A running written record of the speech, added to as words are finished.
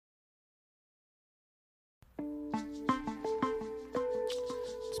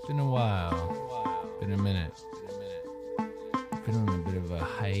been a while. Been a minute. Been on a bit of a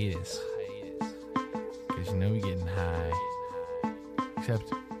hiatus. Because you know we're getting high.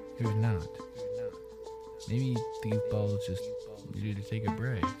 Except you're not. Maybe the goofballs just needed to take a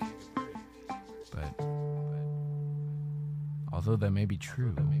break. But although that may be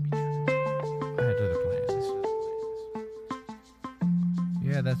true, I had other plans.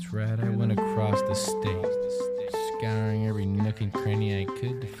 Yeah, that's right. I went across the state, scouring every nook and cranny I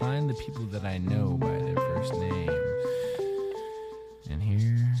could to find the people that I know by their first names. And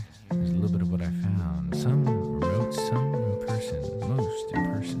here is a little bit of what I found. Some wrote, some in person, most in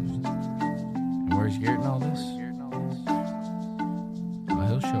person. And where's Garrett in all this? Well,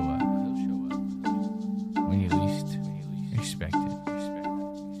 he'll show up when you least expect it,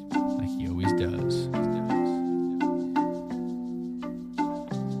 like he always does.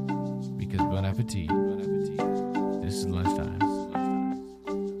 Because bon appetit. This is lunchtime.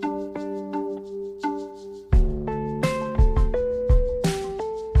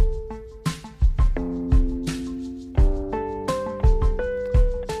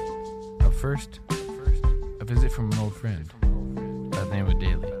 Up first, a visit from an old friend by the name of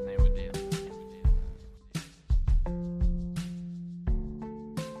Daly.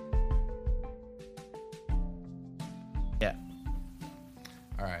 Yeah.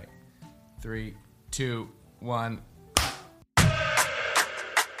 All right. 3, 2, 1.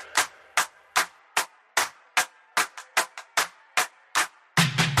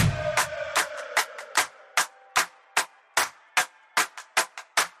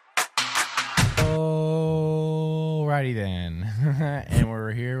 Alrighty then. And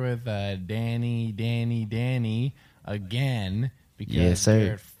we're here with Danny again. Because Yes, sir.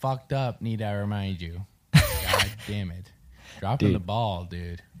 you're fucked up, need I remind you. God damn it. Dropping Dude. the ball,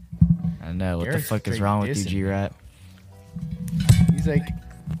 dude. I know. What Garrett's the fuck is straight wrong with you, dissing. G-Rat?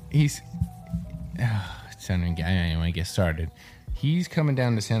 He's sounding guy. I want to get started. He's coming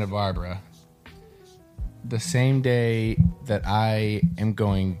down to Santa Barbara the same day that I am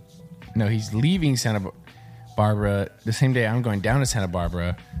going. No, he's leaving Santa Barbara the same day I'm going down to Santa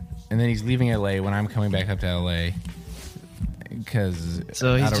Barbara, and then he's leaving LA when I'm coming back up to LA because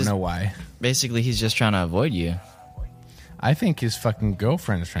So he's I don't just- know why. Basically, he's just trying to avoid you. I think his fucking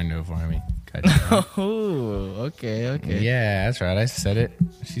girlfriend's trying to avoid me. God damn it. Oh, okay. Yeah, that's right. I said it.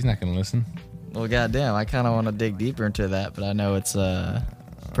 She's not going to listen. Well, goddamn, I kind of want to dig deeper into that, but I know it's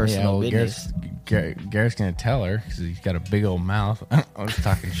personal business. Garrett's gonna tell her because he's got a big old mouth. I'm just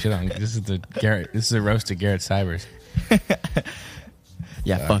talking shit on. This is a roast of Garrett Cybers.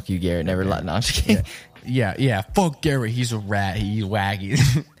 Yeah, fuck you, Garrett. Never lied. No, I'm just kidding. Yeah. Fuck Garrett. He's a rat. He's waggy.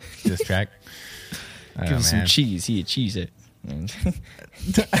 This track. Give him some cheese. He a cheesehead.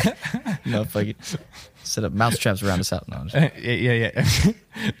 No, fuck it. Set up mouse traps around his house. No, I'm just Yeah.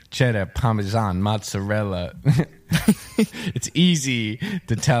 Cheddar, Parmesan, mozzarella. It's easy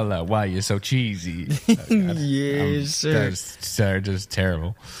to tell her why you're so cheesy. Oh, God. Yes, sir. That's just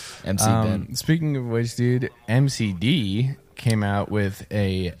terrible. MC Ben. Speaking of which, dude, MCD came out with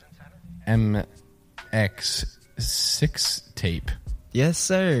a MX6 tape. Yes,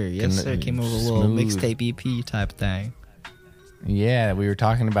 sir. Yes, sir. Came over a little Smooth. mixtape EP type thing. Yeah, we were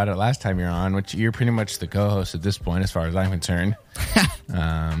talking about it last time you were on, which you're pretty much the co-host at this point, as far as I'm concerned.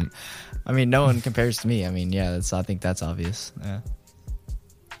 I mean, no one compares to me. I mean, yeah, I think that's obvious. Yeah.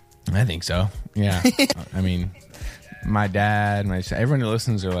 I think so. Yeah. I mean, my dad, everyone who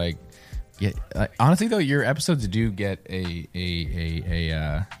listens are like, honestly though, your episodes do get a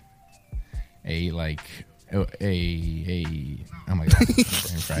oh my God, brain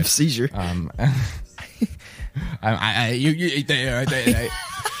fried. Seizure.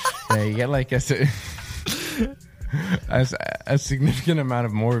 You get like a significant amount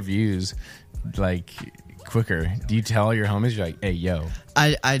of more views, like quicker. Do you tell your homies, you're like, hey, yo?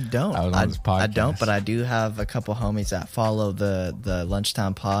 I don't. I was on this I don't, podcast. but I do have a couple homies that follow the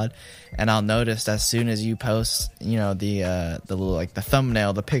Lunchtime Pod, and I'll notice as soon as you post, the little like the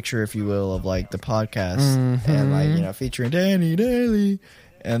thumbnail, the picture, if you will, of like the podcast, and like featuring Danny Daly,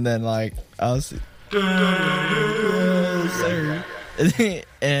 and then like I'll see.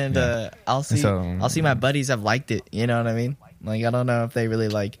 And I'll see my buddies have liked it. You know what I mean? Like I don't know if they really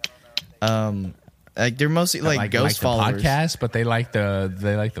like they're mostly like ghost followers. The podcast, but they like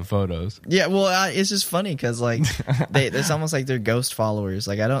the photos. Yeah, well, it's just funny because like it's almost like they're ghost followers.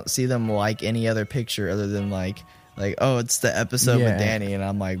 Like I don't see them like any other picture other than like oh, it's the episode with Danny, and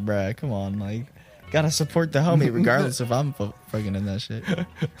I'm like, bruh, come on, like. Gotta support the homie regardless if I'm fucking in that shit.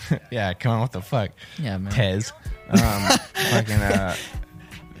 Yeah, come on, what the fuck? Yeah, man. Tez.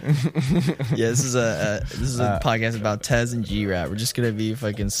 Yeah, this is a podcast about Tez and G-Rat. We're just gonna be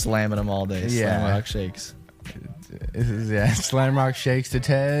fucking slamming them all day. Slam rock shakes. This is Slam Rock Shakes to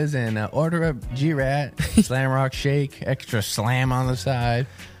Tez, and order up G-Rat Slam Rock Shake, extra slam on the side,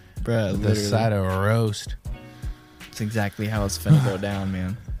 Bro, the side of roast. That's exactly how it's finna go down,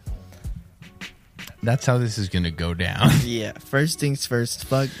 man. That's how this is gonna go down. Yeah, first things first.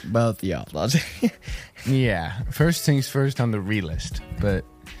 Fuck both y'all. Yeah, first things first on the re-list, but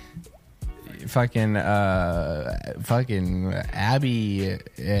fucking Abby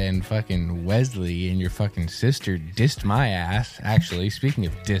and fucking Wesley and your fucking sister dissed my ass. Actually, speaking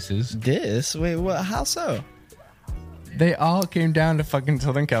of disses, Wait, what? How so? they all came down to fucking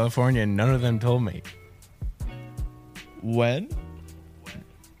Southern California and none of them told me. When?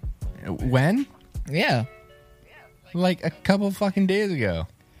 Yeah. Like a couple fucking days ago.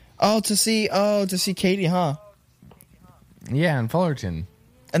 To see Katie, huh? Yeah, in Fullerton.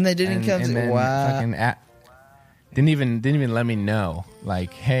 And they didn't come. And then wow. didn't even let me know.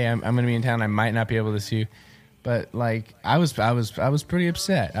 Like, hey, I'm gonna be in town. I might not be able to see you. But like, I was pretty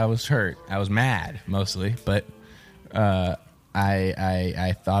upset. I was hurt. I was mad mostly. But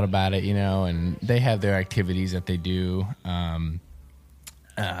I thought about it, and they have their activities that they do.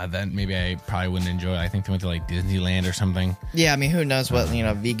 That maybe I probably wouldn't enjoy. I think they went to like Disneyland or something. Yeah, I mean, who knows what,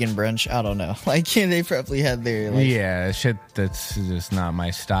 vegan brunch? I don't know. Like, they probably had their yeah, shit that's just not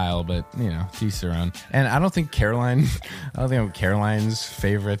my style, but to each their own. And I don't think Caroline's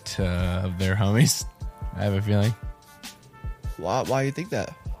favorite of their homies. I have a feeling. Why do you think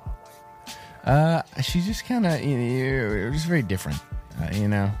that? She's just kind of just very different.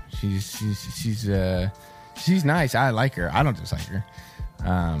 She's nice. I like her. I don't dislike her.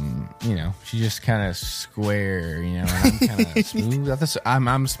 She's just kind of square, and I'm kind of smooth at the.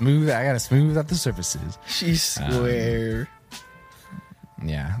 I'm smooth. I gotta smooth out the surfaces. She's square.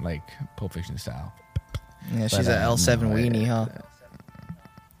 Yeah, like Pulp Fiction style. Yeah, she's an L7 weenie, huh?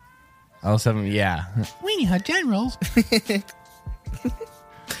 L7, yeah. Weenie Hut Generals.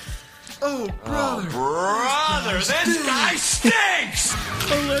 Oh, brother, this guy stinks!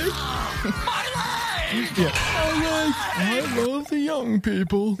 Yeah. I love the young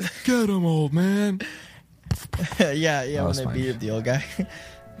people. Get them, old man. yeah, when they fine. beat up the old guy.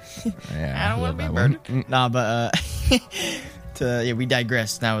 Yeah, I don't want to be murdered. Nah, but we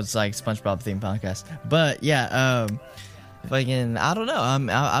digress. Now it's like SpongeBob theme podcast. But yeah, fucking, I don't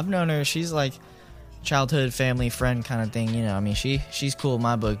know. I've known her. She's like childhood family friend kind of thing. I mean, she's cool in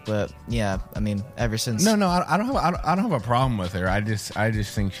my book. But yeah, I mean, ever since. No, I don't have a problem with her. I just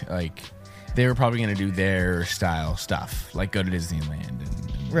think like. They were probably going to do their style stuff, like go to Disneyland.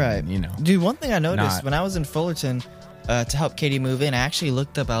 And right. Dude, one thing I noticed when I was in Fullerton to help Katie move in, I actually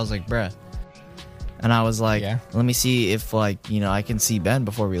looked up. I was like, bruh. And I was like, let me see if, I can see Ben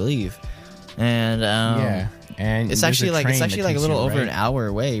before we leave. And, and it's actually like a little over an hour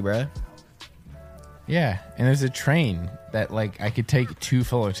away, bruh. Yeah. And there's a train that, I could take to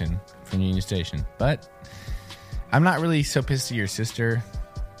Fullerton from Union Station. But I'm not really so pissed at your sister.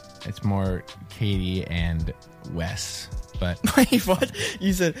 It's more Katie and Wes, but wait, what?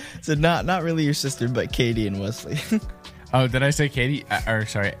 You said not really your sister, but Katie and Wesley. Oh, did I say Katie?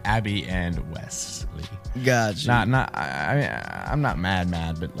 Sorry, Abby and Wesley. Gotcha. I'm not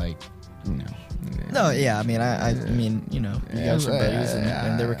mad, but No, yeah, I mean, you guys are buddies,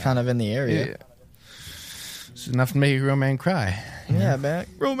 and they were kind of in the area. Yeah. It's enough to make a grown man cry. Yeah, man,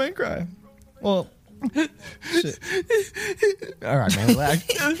 grown man cry. Well. Shit. All right, man. Relax.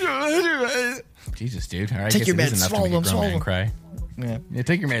 Jesus, dude. All right, take your meds. Swallow them. Cry. Yeah,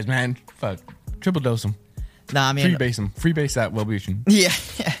 take your meds, man. Fuck. Triple dose them. Nah, I mean, Free base that Wellbutrin. Yeah.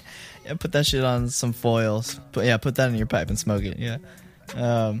 Put that shit on some foils. Put that in your pipe and smoke it. Yeah.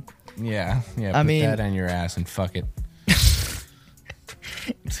 Yeah. Put that on your ass and fuck it. It's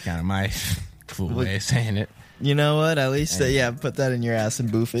kind of my cool way of saying it. You know what? At least, put that in your ass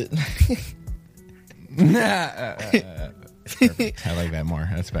and boof it. Perfect. I like that more.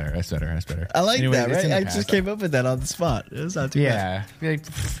 That's better. I like that, right? I just came up with that on the spot. It was not too bad. Yeah.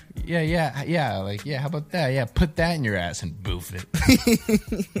 How about that? Yeah, put that in your ass and boof it.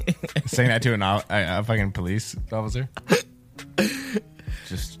 Saying that to a fucking police officer.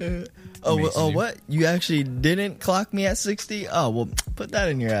 Just. What? You actually didn't clock me at 60? Oh, well, put that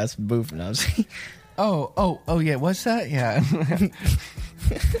in your ass and boof it. Oh, yeah. What's that? Yeah.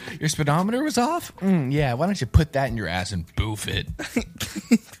 Your speedometer was off? Yeah, why don't you put that in your ass and boof it?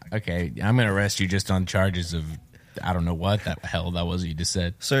 Okay, I'm going to arrest you just on charges of, I don't know what the hell that was you just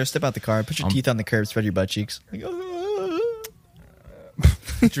said. Sir, step out the car, put your teeth on the curb, spread your butt cheeks.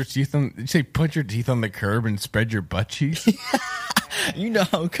 Put your teeth on, did you say put your teeth on the curb and spread your butt cheeks? You know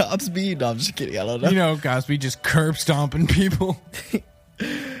how cops be? No, I'm just kidding. I don't know. You know, cops be just curb stomping people.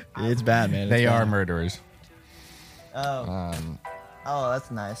 It's bad, man. It's They bad. are murderers. Oh, that's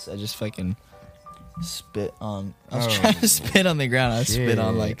nice. I just fucking spit on. I was Oh, trying to spit on the ground. I spit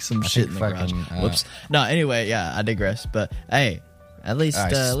on like some I shit think in the garage. fucking, Whoops. No. Anyway, yeah, I digress. But hey, at least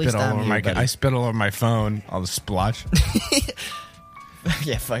I'm here, buddy. I spit all over my phone. All the splotch.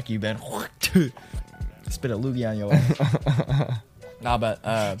 Yeah, fuck you, Ben. Spit a loogie on your ass. Nah, but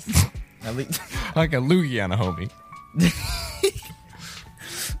at least Like a loogie on a homie.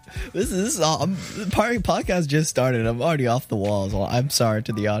 this is all. The podcast just started. I'm already off the walls. Well, I'm sorry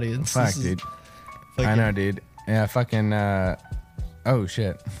to the audience. Fuck, This is dude. fucking- I know, dude. Yeah, fucking. Oh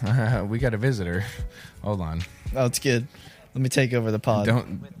shit. We got a visitor. Hold on. Oh, it's good. Let me take over the pod.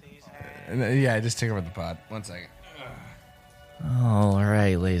 Don't. Yeah, just take over the pod. 1 second. All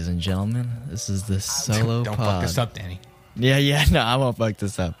right, ladies and gentlemen, this is the solo Don't pod. fuck this up, Danny. Yeah, no, I won't fuck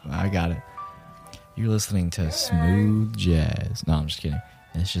this up. I got it. You're listening to Smooth Jazz. No, I'm just kidding.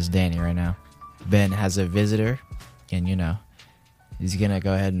 It's just Danny right now. Ben has a visitor, and you know, he's gonna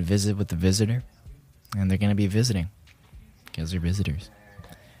go ahead and visit with the visitor, and they're gonna be visiting because they're visitors.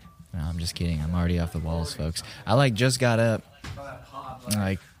 No, I'm just kidding. I'm already off the walls, folks. I just got up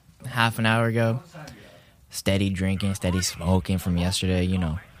like half an hour ago. Steady drinking, steady smoking from yesterday, you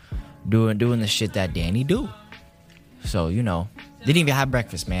know. Doing the shit that Danny do. So, you know, didn't even have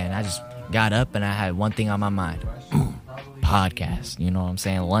breakfast, man. I just got up and I had one thing on my mind. Podcast, you know what I'm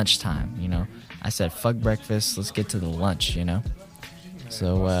saying? Lunchtime, you know. I said, fuck breakfast, let's get to the lunch, you know.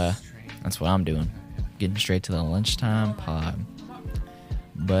 So, that's what I'm doing. Getting straight to the lunchtime pod.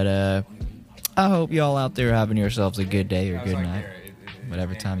 But, I hope y'all out there are having yourselves a good day or good night.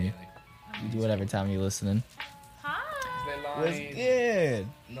 Whatever time you do whatever time you're listening. Hi. What's good?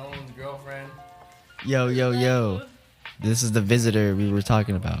 Nolan's girlfriend. Yo. This is the visitor we were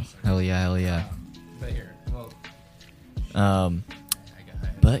talking about. Hell yeah.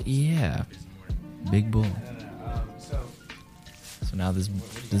 But yeah. Big bull. So now this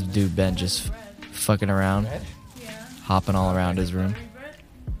dude Ben just fucking around. Hopping all around his room.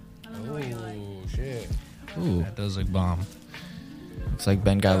 Oh shit. Ooh. That does look bomb. Looks like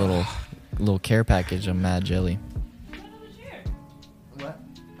Ben got a little care package of Mad Jelly. What?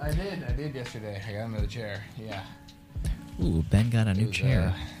 I did yesterday. I got another chair. Yeah. Ooh, Ben got a new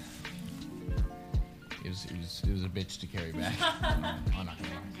chair. It was a bitch to carry back. I'm not gonna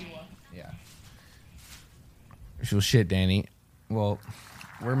lie. Yeah. Well, shit, Danny. Well,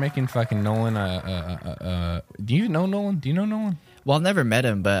 we're making fucking Nolan do you know Nolan? Do you know Nolan? Well, I've never met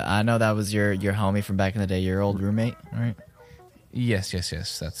him, but I know that was your homie from back in the day, your old roommate, right? Yes.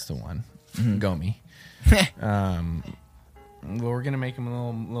 That's the one. Mm-hmm. Gomi. Well, we're gonna make him a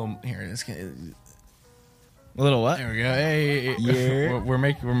little. Here, let's get. A little what? There we go. Hey. Yeah. We're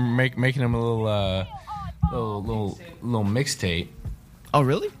making him a little mixtape. Oh,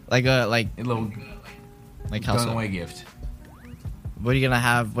 really? Like A little how going so? away gift. What are you gonna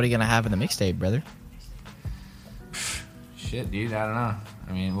have? What are you gonna have in the mixtape, brother? Shit, dude. I don't know.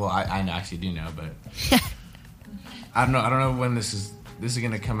 I mean, well, I actually do know, but I don't know. I don't know when this is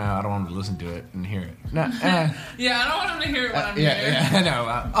gonna come out. I don't want him to listen to it and hear it. No. Yeah, I don't want him to hear it when I'm here. Yeah. I know.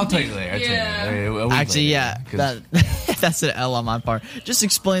 I'll tell you later. Yeah. Actually, yeah, that's an L on my part. Just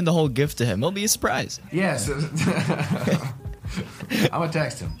explain the whole gift to him. It'll be a surprise. Yeah. So I'm gonna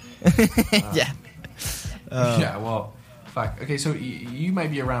text him. Yeah. Yeah. Well, fuck. Okay. So you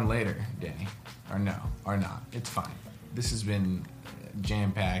might be around later, Danny, or not. It's fine. This has been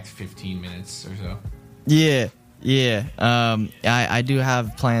jam-packed 15 minutes or so. Yeah. I do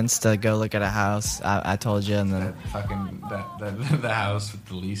have plans to go look at a house. I told you, and then That fucking the house with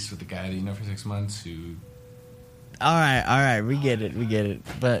the lease with the guy that you know for 6 months who. all right, we get it.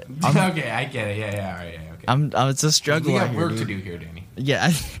 But Okay, I get it. Yeah. All right. Yeah. Okay. it's a struggle. We out got here, work to dude. do here, Danny.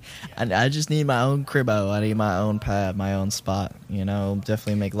 Yeah, I just need my own cribbo. I need my own pad, my own spot. You know,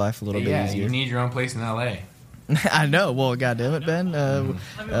 definitely make life a little bit Yeah, easier. you need your own place in L.A. I know. Well, goddamn it, Ben.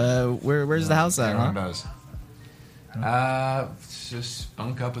 Where's the house at? Everyone Huh? does. Just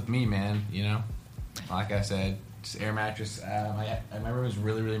bunk up with me, man. You know, like I said, just air mattress. My room is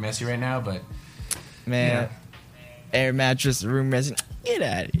really, really messy right now, but Man, air mattress, room resident. Get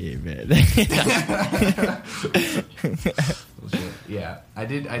out of here, man. bullshit. Yeah, I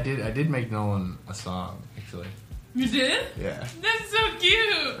did make Nolan a song actually. You did? Yeah, That's so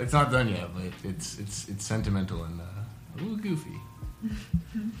cute. it's not done yet, but it's sentimental and a little goofy,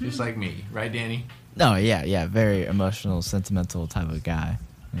 just like me, right, Danny? No, yeah, very emotional, sentimental type of guy.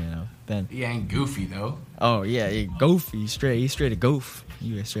 You know, Ben. He ain't goofy though. Oh yeah, goofy. He's straight a goof.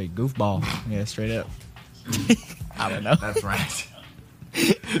 You a straight goofball. Yeah, straight up. I don't know. That's right.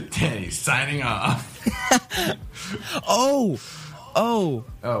 signing off. Oh,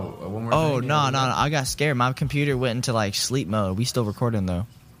 one more oh, thing. no. I got scared. My computer went into like sleep mode. We still recording though.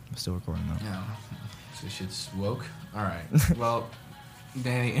 I'm still recording though. Yeah. So shit's woke. All right. Well,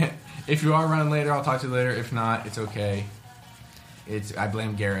 Danny, if you are running later, I'll talk to you later. If not, it's okay. I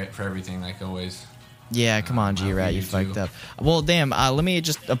blame Garrett for everything, like always. Yeah, come on, G-Rat, you fucked up. Well, damn, let me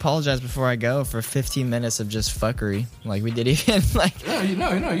just apologize before I go for 15 minutes of just fuckery. Like, we did even, like... No, you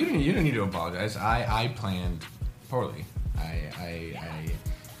didn't need to apologize. I planned poorly. I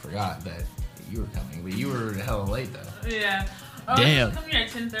forgot that you were coming, but you were hella late, though. Yeah. Oh, Damn. I was coming here at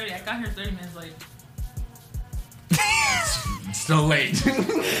 10:30. I got here 30 minutes late. It's still late.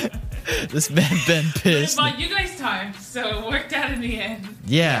 This man been But it pissed. bought you guys time, so it worked out in the end.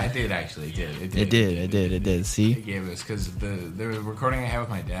 Yeah. It did, actually. It It did. See? It gave us, because the recording I have with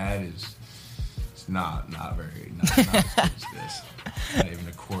my dad is not as good as this. Not even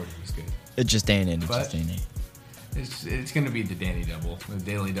a quarter as good. It just ain't in. But it's going to be the Danny double, the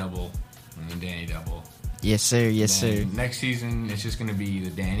daily double, and the Danny double. Yes, sir. Yes, sir. Next season, it's just going to be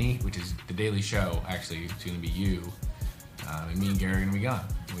the Danny, which is the daily show. Actually, it's going to be you. And me and Gary are going to be gone.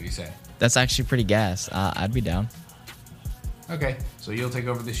 What do you say? That's actually pretty gas. I'd be down. Okay, so you'll take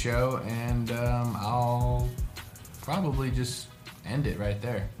over the show, and I'll probably just end it right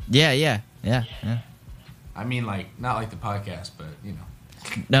there. Yeah. I mean, like, not like the podcast, but, you know.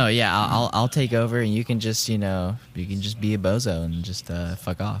 No, yeah, I'll take over, and you can just, you can just be a bozo and just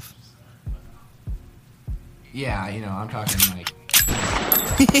fuck off. Yeah, I'm talking like...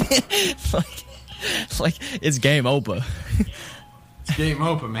 like it's game over. It's game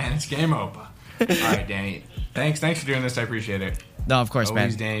over, man. It's game over. All right, Danny. Thanks for doing this. I appreciate it. No, of course,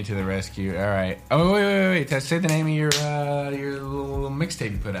 Always man. Danny to the rescue. All right. Oh, wait. Say the name of your little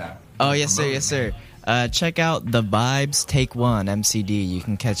mixtape you put out. Oh, yes, sir. Check out The Vibes Take One MCD. You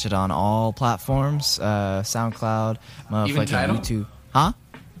can catch it on all platforms. SoundCloud, Even motherfucking title? YouTube. Huh?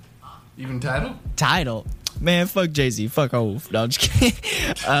 Even title? Title. Man, fuck Jay-Z. Fuck Hov. No, I'm just kidding.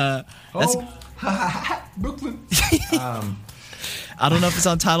 That's... Brooklyn. I don't know if it's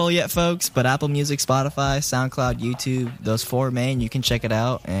on Tidal yet, folks, but Apple Music, Spotify, SoundCloud, YouTube, those four main, you can check it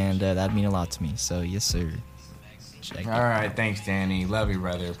out, and that'd mean a lot to me. So, yes, sir. Check All right, thanks, Danny. Love you,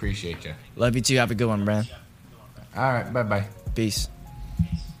 brother. Appreciate you. Love you too. Have a good one, man. All right, bye-bye. Peace.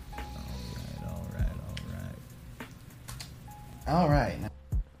 All right.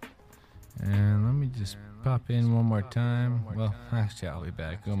 And let me just pop in one more time. Well, actually, I'll be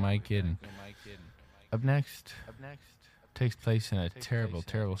back. Who am I kidding? Up next takes place in a terrible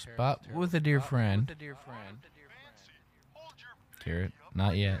spot with a dear friend. Garrett,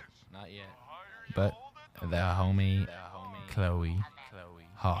 not yet. But the homie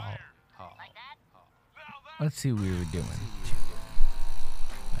CHoHull. Let's see what we were doing.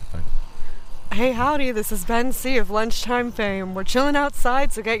 Hey howdy, this is Ben C of Lunchtime fame. We're chilling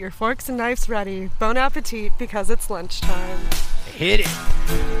outside, so get your forks and knives ready. Bon appetit, because it's lunchtime. Hit it.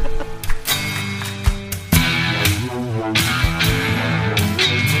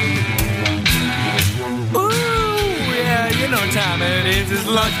 Ooh, yeah, you know what time it is. It's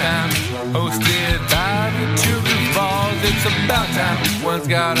lunchtime. Hosted by the two goofballs. It's about time. One's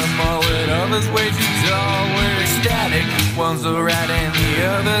got a mullet, others way too tall. We're ecstatic. One's a rat and the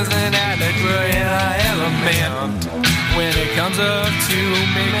other's an addict. We're in our element when it comes up to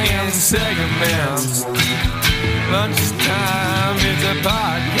making segments. Lunchtime, it's a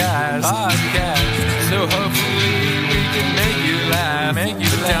podcast. So hopefully we can make you laugh. But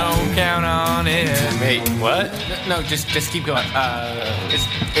don't count on it. Wait, what? No, just keep going.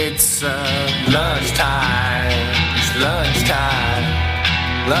 It's Lunchtime. It's lunchtime.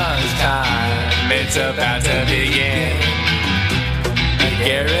 Lunchtime. It's about to begin.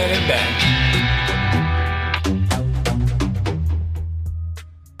 Garrett and Ben.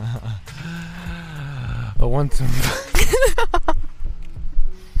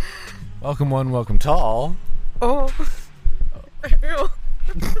 Welcome one, welcome tall. Oh. Ew.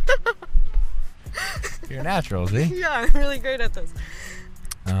 You're natural, see? Yeah, I'm really great at this.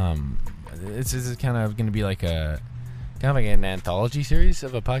 This is kind of going to be like an anthology series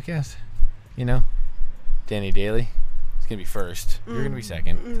of a podcast, Danny Daily. It's going to be first. You're going to be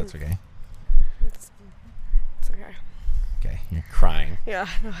second. That's okay. It's okay. Okay, you're crying. Yeah,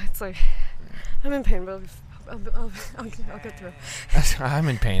 no, it's like, I'm in pain, but I'll get through. I'm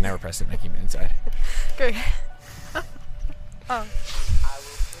in pain. I repressed it and I keep it inside. Great. Oh.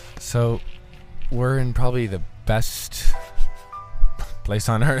 So, we're in probably the best place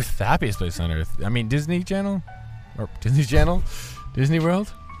on earth, the happiest place on earth. I mean, Disney Channel? Disney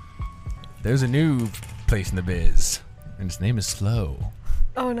World? There's a new place in the biz, and its name is Slow.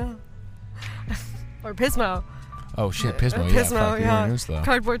 Oh no. Or Pismo. Oh shit, Pismo. Pismo, Fuck, we yeah. were news, though.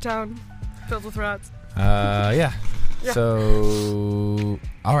 Cardboard town filled with rats. Yeah. Yeah. So,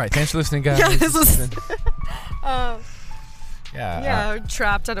 all right. Thanks for listening, guys. Yeah, this was. Yeah.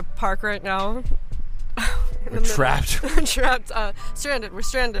 Trapped at a park right now. We're trapped. Trapped. Stranded. We're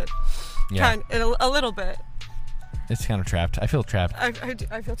stranded. Yeah. A little bit. It's kind of trapped. I feel trapped. I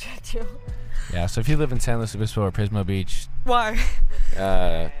feel trapped too. Yeah. So if you live in San Luis Obispo or Pismo Beach, Why?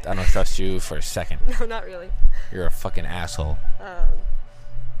 I don't trust you for a second. No, not really. You're a fucking asshole.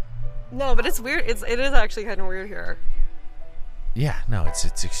 No, but it's weird. It is actually kind of weird here. Yeah. No, it's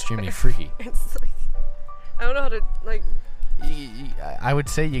extremely freaky. It's like, I don't know how to like. I would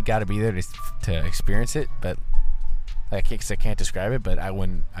say you got to be there to experience it, but I can't describe it. But I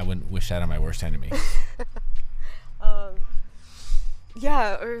wouldn't wish that on my worst enemy.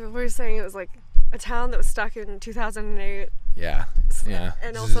 Yeah, or we were saying it was like a town that was stuck in 2008. Yeah. Yeah.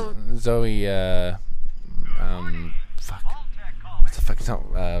 And also Zoe. Fuck. What's the fuck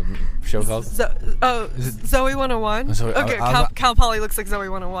CHoHull? Zoe 101. Zoe, Okay, Cal Poly looks like Zoe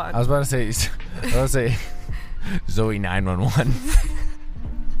 101. I was about to say Zoe 911.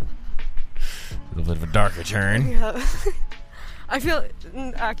 A little bit of a darker turn. Yeah. I feel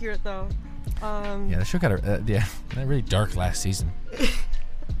accurate though. Yeah, the show got that really dark last season.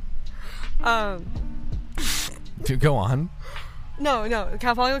 Dude, go on. No.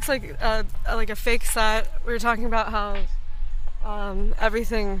 Cal Poly looks like a fake set. We were talking about how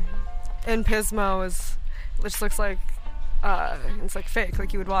everything in Pismo which looks like it's like fake.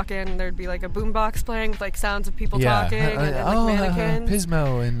 Like you would walk in and there'd be like a boombox playing with like sounds of people talking and like mannequins.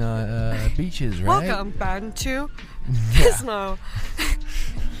 Pismo and beaches, right? Welcome, Ben, to Pismo.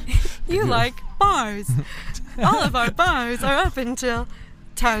 You like bars. All of our bars are up until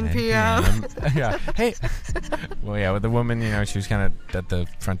 10 p.m. Yeah. Hey. Well, yeah, with the woman, she was kind of at the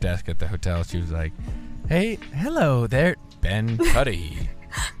front desk at the hotel. She was like, "Hey, hello there, Ben Cuddy.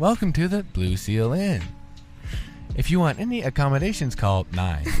 Welcome to the Blue Seal Inn. If you want any accommodations, call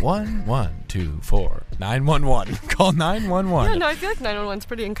 91124 911. Call 911." Yeah, no, I feel like 911's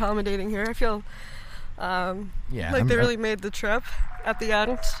pretty accommodating here. I feel like they really made the trip at the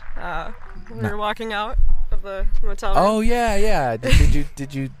end when we were walking out of the motel room. Oh yeah.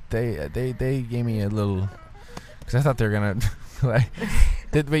 Did you? They gave me a little, because I thought they were gonna like.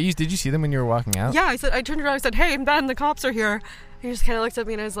 Did you see them when you were walking out? Yeah, I turned around. I said, "Hey, Ben, the cops are here." He just kind of looked at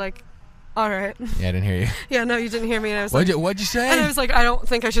me and I was like, "All right." Yeah, I didn't hear you. Yeah, no, you didn't hear me. And I was What'd you say? And I was like, I don't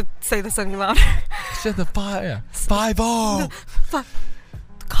think I should say this any louder. Said the fire. 5-0. Fuck.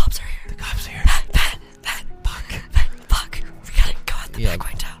 The cops are here. The cops are here. Ben. Fuck. We gotta go out the back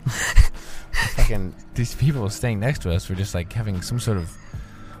window. Fucking these people staying next to us were just like having some sort of.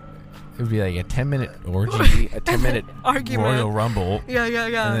 It would be like a 10-minute orgy, a 10-minute argument, Royal Rumble. Yeah.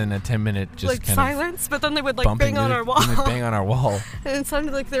 And then a 10-minute just like kind silence, but then they would like bang on our wall. Bang on our wall. And it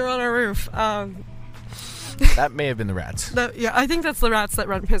sounded like they were on our roof. That may have been the rats. I think that's the rats that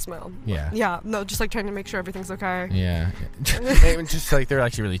run Pismo. Yeah. Yeah, no, just like trying to make sure everything's okay. Yeah. Just like they're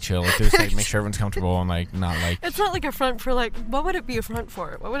actually really chill. Like, they're just like make sure everyone's comfortable and like not like. It's not like a front for like. What would it be a front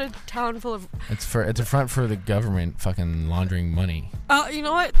for? What would a town full of? It's a front for the government fucking laundering money. You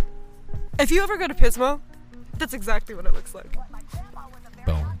know what? If you ever go to Pismo, that's exactly what it looks like.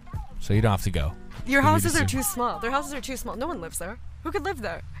 Boom. So you don't have to go. Your houses are too small. Their houses are too small. No one lives there. Who could live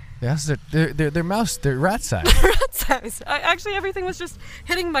there? The houses they're rat size. Rat size. Actually, everything was just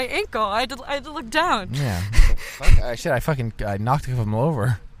hitting my ankle. I had to look down. Yeah. I knocked a couple of them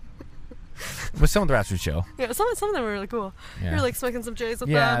over. But some of the rats were chill. Yeah, some of them were really cool. Yeah. You were like smoking some J's with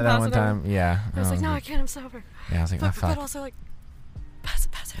them. Yeah, that one time. Yeah. I was like, no, I can't. I'm sober. Yeah, I was like, but, fuck. But also like, pass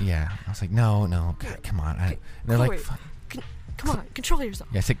it. Yeah, I was like, no, God, come on. And they're Chloe, like, fuck. Come on, control yourself.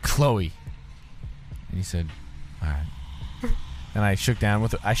 Yeah, I said Chloe, and he said, all right. And I shook down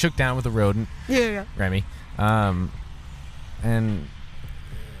with a rodent. Yeah. Remy. And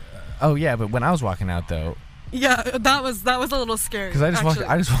oh yeah, but when I was walking out though. Yeah, that was a little scary. Because I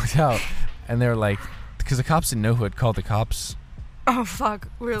just walked out, and they were like, because the cops didn't know who had called the cops. Oh fuck!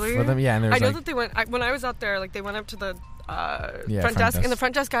 Really? For them, yeah. And I know that they went when I was out there. Like they went up to the front desk, and the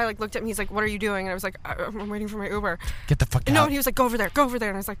front desk guy like looked at me. He's like, "What are you doing?" And I was like, "I'm waiting for my Uber." Get the fuck out. No, and he was like, "Go over there."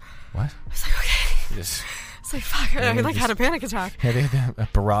 And I was like, "What?" I was like, "Okay." Just. It's like fuck. I like had a panic attack. Yeah, they had a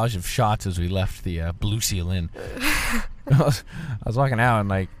barrage of shots as we left the Blue Seal Inn. I was walking out, and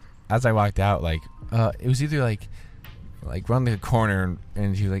like as I walked out, like it was either like run the corner,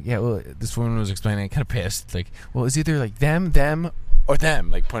 and she was like, yeah, well, this woman was explaining, kind of pissed, like, well, it's either like them, Or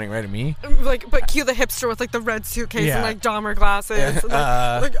them, like, pointing right at me. Like, but cue the hipster with, like, the red suitcase and, like, Dahmer glasses. And,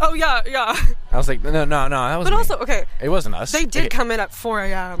 like, oh, yeah. I was like, no, that was But me. also, okay. It wasn't us. They did come in at 4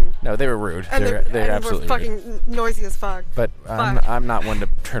 a.m. No, they were rude. And they're absolutely were fucking rude. noisy as fuck. But I'm not one to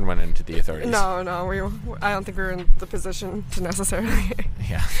turn one into the authorities. No, I don't think we're in the position to necessarily.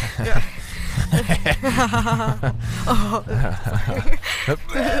 Yeah. Yeah.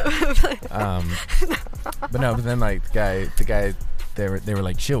 But then like the guy, they were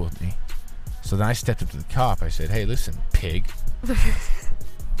like chill with me. So then I stepped up to the cop. I said, "Hey, listen, pig,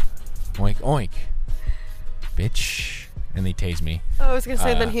 oink oink, bitch," and they tased me. I was gonna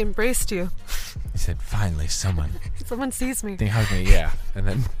say, then he embraced you. He said, "Finally, someone sees me." They hugged me, yeah, and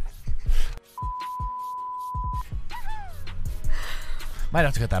then. Might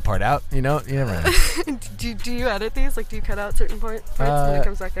have to cut that part out, you know. You never know. Do you edit these? Like, do you cut out certain parts when it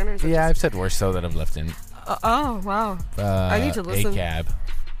comes back in? Or is it I've said worse so that I've left in. Oh wow! I need to listen. ACAB.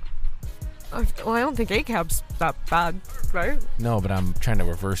 Well, I don't think ACAB's that bad, right? No, but I'm trying to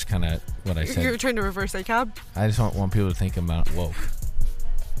reverse kind of what I said. You're trying to reverse ACAB? I just don't want people to think I'm not woke.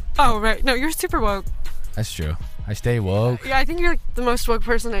 Oh right, no, you're super woke. That's true. I stay woke. Yeah, I think you're the most woke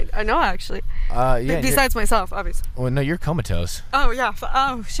person I know, actually. Yeah. Besides myself, obviously. Well, no, you're comatose. Oh, yeah.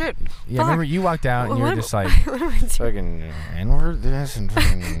 Oh, shit. Yeah, Fuck. remember you walked out and you were just like, what am I doing? fucking N-word this and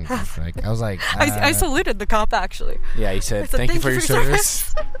fucking... like, I was like... I saluted the cop, actually. Yeah, he said, thank you for your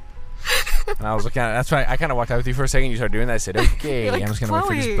service. And I was looking at it. That's why I kind of walked out with you for a second. You started doing that. I said, okay, like, I'm just going to wait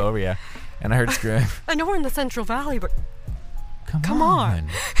for this Chloe. Boria. And I heard scream. I know we're in the Central Valley, but... Come on.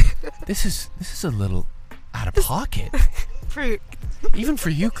 This is a little out of pocket. Even for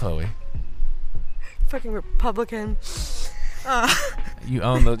you, Chloe. Fucking Republican. You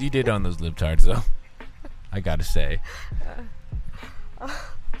own those. You did own those libtards, though. I gotta say.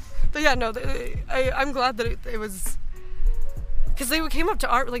 But yeah, no. I'm glad that it was, because they came up to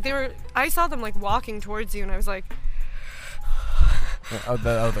our, like, they were. I saw them like walking towards you, and I was like,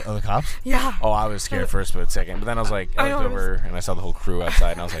 the cops? Yeah. Oh, I was scared for a split second, but then I was like, I looked over and I saw the whole crew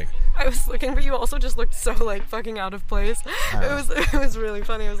outside, and I was like, I was looking, but you also just looked so like fucking out of place. It was really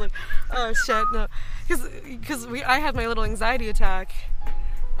funny. I was like, oh shit, no, because I had my little anxiety attack.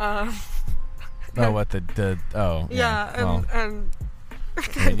 oh, what the oh yeah, and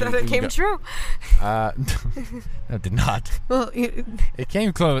that it came true. No, it did not. Well, it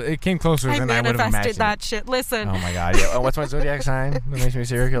came close. It came closer than I would have imagined. I manifested that shit. Listen. Oh my god. Yeah. What's my zodiac sign that makes me a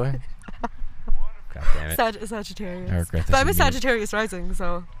serial killer? God damn it. Sagittarius. I regret this. But I'm a Sagittarius rising,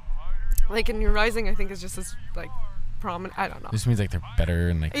 so like in your rising, I think is just as like prominent. I don't know. This means like they're better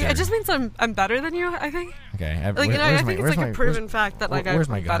and like. It just means I'm better than you. I think. Okay. I think it's like a proven fact that like I'm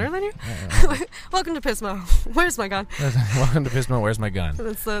better than you. Welcome to Pismo. Where's my gun? Welcome to Pismo. Where's my gun?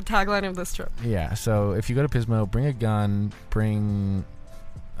 That's the tagline of this trip. Yeah. So if you go to Pismo, bring a gun. Bring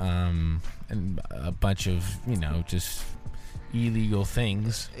and a bunch of just illegal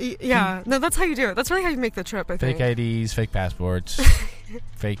things. Yeah. No, that's how you do it. That's really how you make the trip. I think. Fake IDs, fake passports.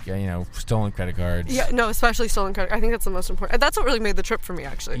 Fake, stolen credit cards. Yeah, no, especially stolen credit. I think that's the most important. That's what really made the trip for me,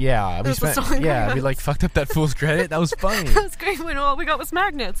 actually. Yeah, we fucked up that fool's credit. That was funny. That was great. When all we got was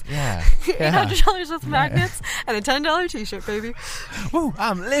magnets. Yeah, $800 worth of magnets and a $10 T-shirt, baby. Woo!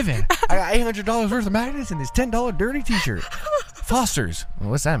 I'm living. I got $800 worth of magnets and this $10 dirty T-shirt. Foster's.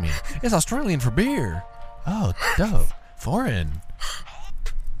 Well, what's that mean? It's Australian for beer. Oh, dope. Foreign.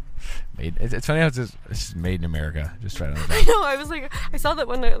 It's funny how it's just made in America. Just right on the back. I know. I was like, I saw that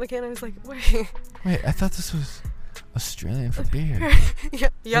one night like, and I was like, wait. I thought this was Australian for beer.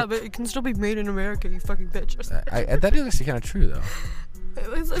 yeah, but it can still be made in America, you fucking bitch. That is actually kind of true though.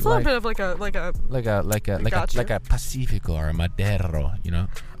 It's a little bit of like a Pacifico or a Madero,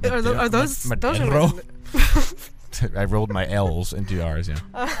 Are those Madero? I rolled my L's into R's, yeah.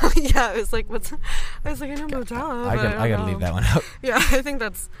 Yeah, it was like, I was like, I know Modelo. I gotta leave that one out. Yeah, I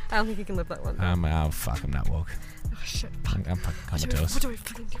don't think you can live that one. Fuck, I'm not woke. Oh, shit. I'm fucking comatose. What do I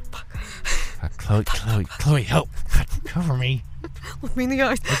fucking do? Chloe, help. Cover me. Look me in the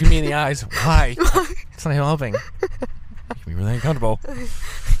eyes. Look at me in the eyes. Why? It's not helping. Make me really uncomfortable.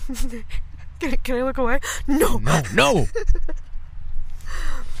 Can I look away? No.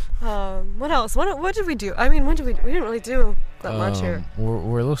 What else? What did we do? I mean, we didn't really do that much here.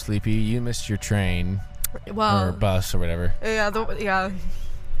 We're a little sleepy. You missed your train. Wow. Or bus or whatever. Yeah.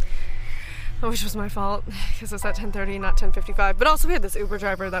 which was my fault because it's at 10:30, not 10:55. But also we had this Uber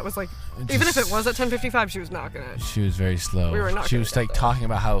driver that was like, even if it was at 10:55, she was not gonna. She was very slow. We were not. She was like talking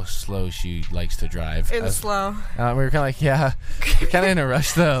about how slow she likes to drive. Slow. We were kind of like, yeah, we're kind of in a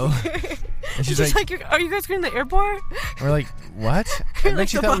rush though. And she's like, "Are you guys going to the airport?" We're like, "What?" And then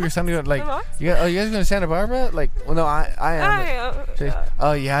she thought we were sounding like, "You guys going to Santa Barbara?" Like, well, no, I am.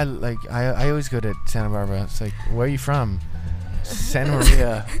 Oh yeah, like I always go to Santa Barbara. It's like, where are you from? Santa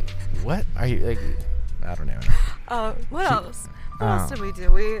Maria. What are you like? I don't know. What else? What else did we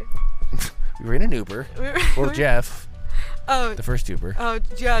do? We were in an Uber. Jeff. Oh, the first Uber. Oh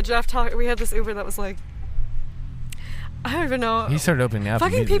yeah, Jeff talked. We had this Uber that was like, I don't even know. He started opening up.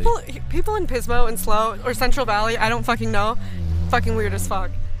 Fucking people in Pismo and Slow or Central Valley. I don't fucking know. Fucking weird as fuck.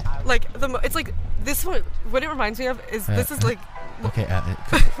 Like it's like this one. What it reminds me of is this is like. Okay,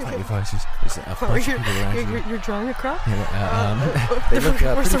 your voice is a bunch of people around you. You're drawing a crowd? Yeah, they look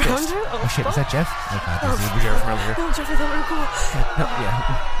we're pretty surrounded? close. Oh shit, is that Jeff? This is the Jeff from earlier. No, Jeff, I thought we were cool. Yeah.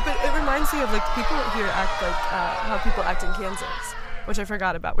 But it reminds me of like people here act like how people act in Kansas, which I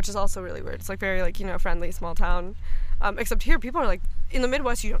forgot about, which is also really weird. It's like very like, friendly, small town. Except here, people are like, in the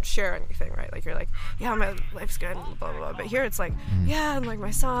Midwest, you don't share anything, right? Like, you're like, yeah, my life's good, blah, blah, blah. But here, it's like, yeah, and like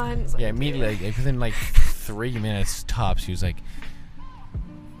my son. Like, yeah, immediately, like, within like 3 minutes tops, he was like,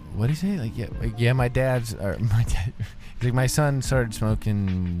 what did he say? Like, yeah, my dad. Like, my son started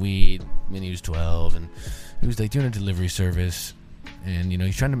smoking weed when he was 12, and he was like doing a delivery service, and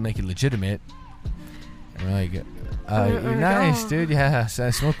he's trying to make it legitimate. And we're like, you're nice, dude. Yeah, so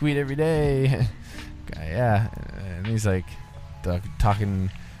I smoke weed every day. Yeah, and he's like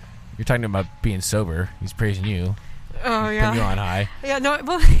talking. You're talking about being sober. He's praising you. Oh yeah. Putting you on high. Yeah, no,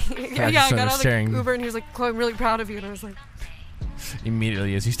 well, yeah. I got out of the Uber, and he was like, "Chloe, I'm really proud of you," and I was like.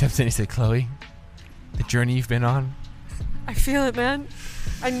 Immediately as he steps in, he said, "Chloe, the journey you've been on." I feel it, man.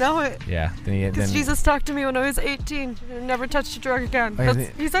 I know it. Yeah. Because Jesus talked to me when I was 18 and never touched a drug again.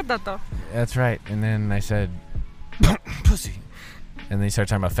 He said that, though. That's right. And then I said, pussy. And then he started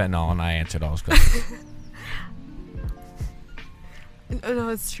talking about fentanyl, and I answered all his questions. No,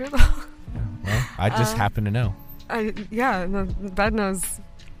 it's true, though. Well, I just happen to know. Ben knows.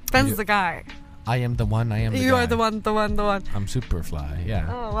 Ben's the guy. I am the one. I am the guy. You are the one. I'm Superfly. Yeah.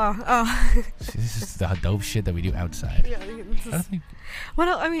 Oh wow. Oh. This is the dope shit that we do outside. Yeah. I don't think.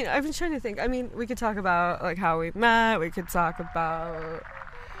 Well, I mean, I've been trying to think. I mean, we could talk about like how we met. We could talk about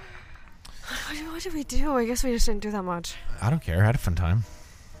what did we do? I guess we just didn't do that much. I don't care. I had a fun time.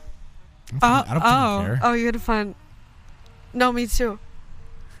 I don't fucking care. Oh, you had fun. No, me too.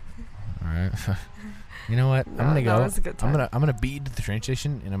 All right. You know what? No, I'm gonna go. That was a good time. I'm gonna beat you to the train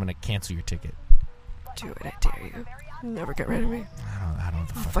station, and I'm gonna cancel your ticket. Do it, I dare you. Never get rid of me. I don't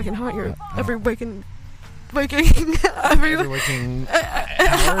fucking haunt you every waking every waking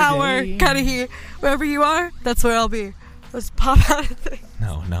hour. Kind of here, wherever you are, that's where I'll be. Let's pop out of things.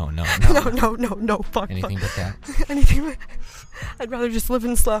 No. Fuck. Anything but that. Anything but. I'd rather just live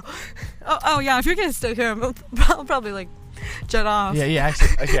in Slow. Oh yeah. If you're gonna stay here, I'll probably like jet off. Yeah.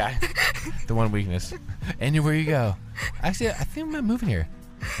 Actually, yeah. The one weakness. Anywhere you go. Actually, I think I'm not moving here.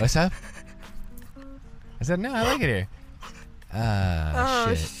 What's up? I said, no, I like it here.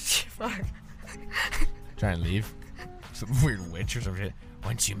 Shit. Fuck. Trying to leave. Some weird witch or some shit.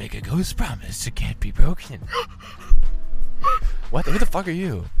 Once you make a ghost promise, it can't be broken. What? Who the fuck are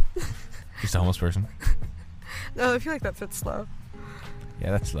you? Just a homeless person. No, I feel like that fits Slow. Yeah,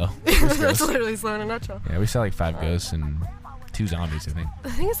 that's slow. That's literally Slow in a nutshell. Yeah, we saw like 5 ghosts and 2 zombies, I think.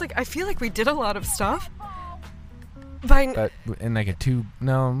 The thing is, like, I feel like we did a lot of stuff. But in like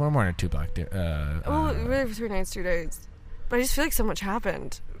more than a 2 block. Well, we were 3 nights, 2 days. But I just feel like so much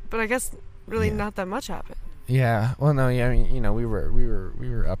happened. But I guess really not that much happened. Yeah. Well, no. Yeah. I mean, we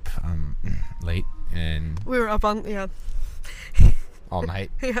were up late and we were up on all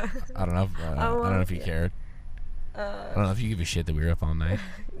night. Yeah. I don't know. I don't know if you cared. I don't know if you give a shit that we were up all night.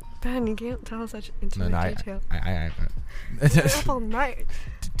 Ben, you can't tell such intimate detail. I we were up all night.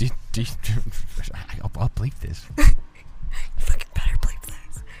 I'll bleep this. You fucking better bleep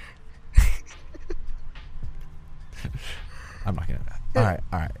this. I'm not gonna.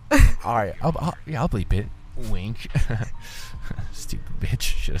 All right. I'll bleep it. Wink. Stupid bitch.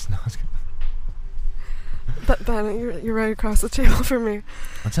 Should have known. But Ben, you're right across the table from me.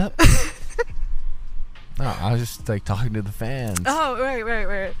 What's up? No, I was just like talking to the fans. Oh,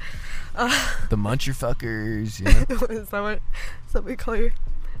 right. The muncher fuckers. Is that what we call you?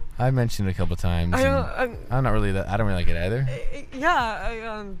 I mentioned it a couple times. I'm not really that. I don't really like it either.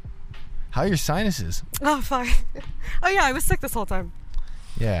 Yeah. How are your sinuses? Oh, fine. Oh yeah, I was sick this whole time.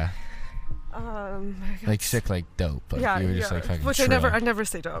 Yeah. Like sick, like dope. But yeah, you were just like fucking. Which shrill. I never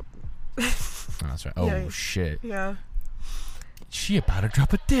say dope. Oh, that's right. Oh, Yeah. shit. Yeah. She about to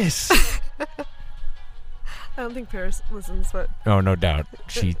drop a diss. I don't think Paris listens, but Oh, no doubt.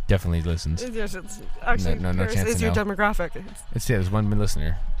 She definitely listens. actually, No Paris chance is in your hell. demographic. There's one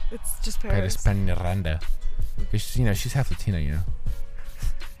listener. It's just Paris Paris. Penaranda. She's half Latina, Even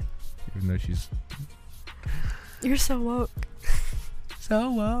though she's You're so woke. so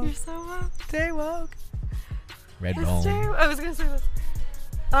woke. You're so woke. Stay woke. Red Yes, bone. Jay. I was gonna say this.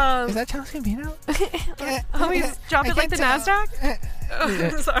 Is that Charles Gambino? Homies, drop it like the Nasdaq.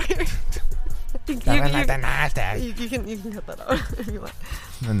 Oh, sorry. You can cut that out if you want.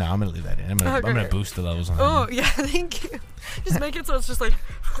 No, I'm gonna leave that in. I'm gonna Okay. boost the levels on Oh yeah, thank you. Just make it so it's just like.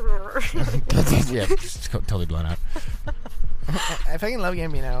 yeah, it's totally blown out. I fucking love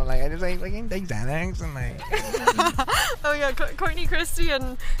Gambino. Like, I just like fucking take Xanax and like. Oh yeah, Courtney Christie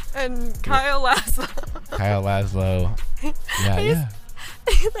and Kyle Laszlo. Kyle Laszlo. Yeah.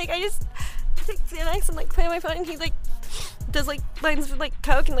 Like I just take Xanax and like play on my phone, and he like does like lines with like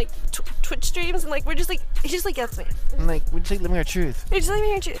coke and like Twitch streams, and like we're just like he's just like yes man. I'm like, we're just like living our truth. He's just like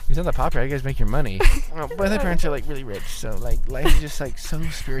me and you. He's not that popular. You guys make your money. Both our parents are like really rich, so like life is just like so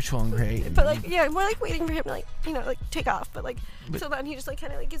spiritual and great. And But like yeah, we're like waiting for him to like like take off, but like so then he just like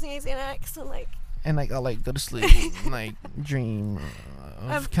kind of like gives me a Xanax and like. And like I'll like go to sleep and like dream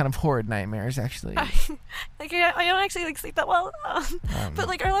of kind of horrid nightmares actually. Like I don't actually like sleep that well, but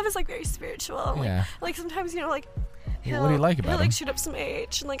like our love is like very spiritual. And, Yeah. Like sometimes like. What do you like about he'll him? like shoot up some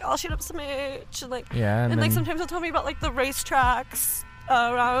H, and like I'll shoot up some H, and like Yeah, and like then- sometimes he'll tell me about like the racetracks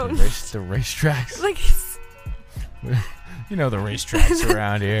around. The racetracks. Like he's You know the racetracks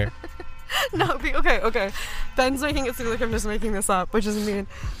around here. no, okay. Ben's making it seem like I'm just making this up, which is mean.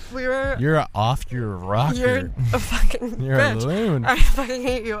 We were. You're off your rocker. You're a fucking You're bitch. a loon. I fucking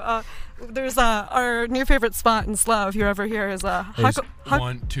hate you. There's our new favorite spot in Slough, if you're ever here, is There's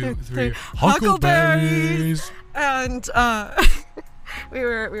 1, 2, 3 Huckleberries. Huckleberries. And we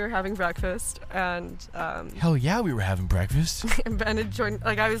were having breakfast, and Hell yeah, we were having breakfast. and Ben had joined.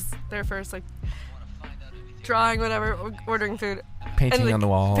 Like I was there first, like drawing, whatever, ordering food. Painting And, like, on the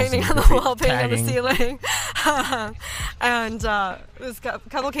walls. Painting and on the graffiti- wall, painting tagging. on the ceiling. And this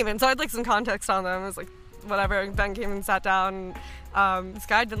couple came in, so I had like some context on them. It was like whatever. And Ben came and sat down. And, this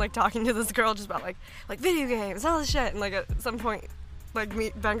guy had been like talking to this girl just about like video games, all this shit. And like at some point, like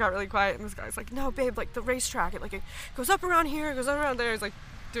Ben got really quiet, and this guy's like, "No, babe, like the racetrack, it goes up around here, it goes up around there." He's like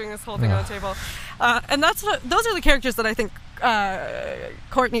doing this whole thing on the table, and those are the characters that I think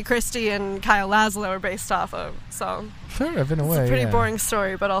Courtney Christie and Kyle Laszlo are based off of. So Sort of, in a way. it's a pretty yeah. boring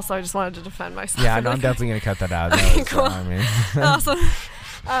story, but also I just wanted to defend myself. Yeah, And, no, I'm like, definitely gonna cut that out. Okay, No, cool. I mean, awesome.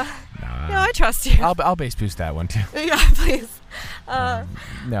 No, I trust you. I'll base boost that one too. Yeah, please.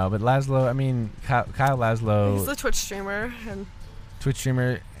 No, but Laszlo, I mean, Kyle Laszlo, He's a Twitch streamer and Twitch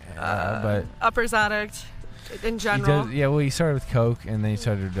streamer, but uppers addict in he general. does. Yeah, well, he started with coke, and then he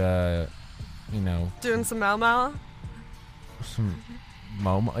started, Doing some mal. some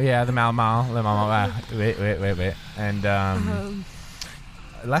Momo. Yeah, the Momo. Wait. And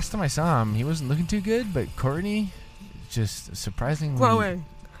last time I saw him, he wasn't looking too good, but Courtney, just surprisingly Glowing.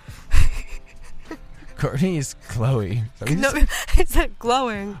 Courtney is Chloe. No, it's like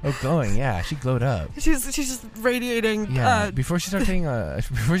glowing. Oh, glowing. Yeah, she glowed up. She's just radiating. Yeah, before she started taking,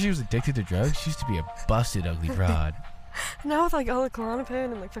 before she was addicted to drugs, she used to be a busted, ugly broad. Now with like all the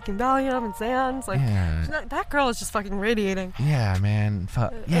Klonopin and like fucking Valium and Xans, like Yeah. that girl is just fucking radiating. Yeah, man.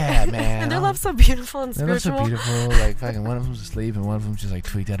 Yeah, man. And their love's so beautiful and Their love's spiritual. so beautiful. Like, fucking one of them's asleep and one of them's just like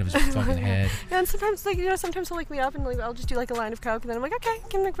tweaked out of his fucking head. Yeah, and sometimes sometimes he'll wake me up and like I'll just do like a line of coke, and then I'm like, okay,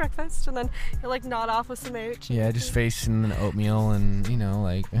 can make breakfast, and then he'll like nod off with some H. Yeah, just face in oatmeal, and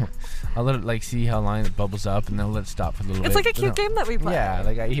like I'll let it like see how long it bubbles up, and then I'll let it stop for a little bit. It's like a But cute game that we play. Yeah,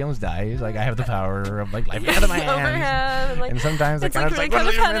 like he almost dies. Like I have the power of like life out of my hands. Overhand, and, like, And sometimes I it's kind like of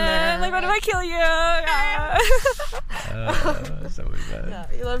really like, what codependent. Like, what if I kill you? Yeah. so bad. Yeah,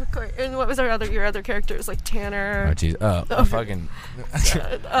 you love and what was your other characters like Tanner? Oh jeez. Fucking.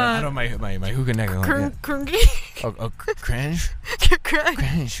 I don't know my hookah neck. Krungy. Cringe.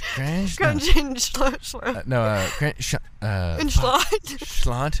 Cringe. Crunch and Schlant. And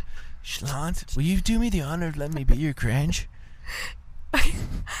Schlot. Schlant. Will you do me the honor of letting me be your cringe?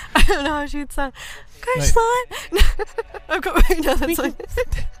 I don't know how she'd sound. Crunch Schlot. I'm going. No, that's like.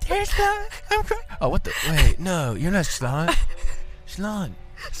 There's Schlant. I'm crying. Oh, what the? Wait, no, you're not Schlant. Schlant.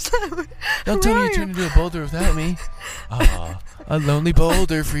 Don't tell me you turned into a boulder without me. Oh, a lonely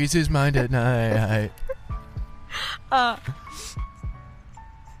boulder frees his mind at night.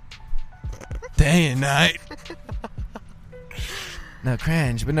 Day and night. No,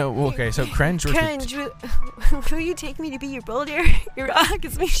 cringe, but no, okay, so cringe. Cringe, will you take me to be your boulder? Your rock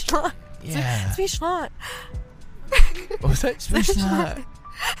is me, Schlot. Yeah. It's me, Schlott. What was that? Schlott.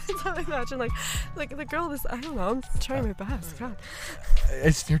 That's how I imagine, like the girl. I don't know. I'm trying my best. God.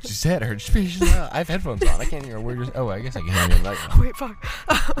 It's what you said. I heard Schlott. I have headphones on. I can't hear a word. Oh, I guess I can hear you. Like, Wait, fuck.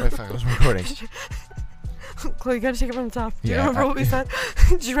 wait, fuck. I was recording. Chloe, you gotta take it from the top. Do you Yeah, remember what we said?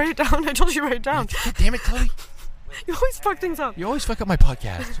 Did you write it down? I told you to write it down. God damn it, Chloe. You always fuck things up. You always fuck up my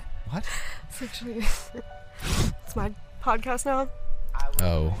podcast. What? It's actually, it's my podcast now.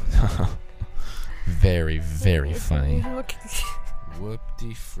 Oh. Very, very funny. Okay.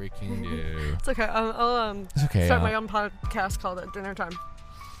 Whoop-de freaking do. It's okay. I'll It's okay. start my own podcast called at dinner time.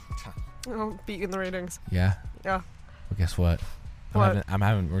 I'll beat you in the ratings. Yeah. Yeah. Well, guess what? What?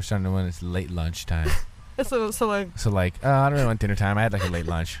 We're starting to when it's late lunchtime. So like I don't really want dinner time. I had like a late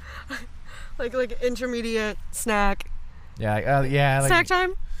lunch. like intermediate snack. Yeah, yeah. Like, Snack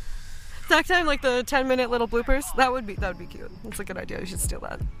time. Snack time, like the 10-minute little bloopers. That would be cute. That's a good idea. You should steal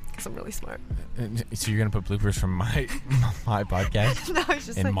that because I'm really smart. So you're gonna put bloopers from my podcast No, it's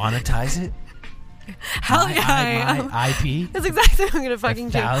just and like, monetize it? hell yeah. My IP? That's exactly what I'm gonna fucking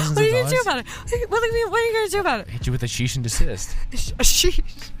do. Thousands What are you of gonna do dollars? about it? What are you gonna do about it? Hit you with a cease and desist. A sheesh.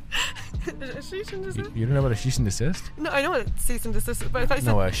 A sheesh and desist? You don't know what a cease and desist? No, I know what cease and desist is, but I thought you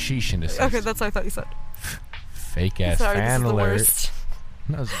said. No, a sheesh and desist. Okay, that's what I thought you said. Fake ass Sorry, this fan is the alert. worst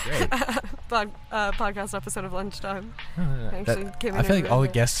That was great. podcast episode of Lunchtime. I actually came in feel like and all the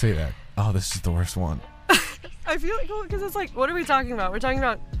remembered. guests say that. Oh, this is the worst one. I feel like, because it's like, what are we talking about? We're talking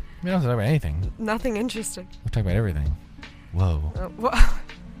about We don't talk about anything. nothing interesting. We're talking about everything. Whoa. Oh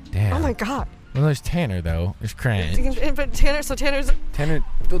Damn. my god. Well, there's Tanner though. There's Cranch. But Tanner's.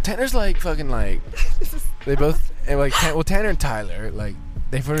 Tanner's like fucking like. They both like. Tanner and Tyler like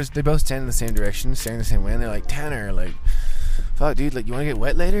they both stand in the same direction, staring the same way, and they're like, Tanner, like, fuck, dude, like, you want to get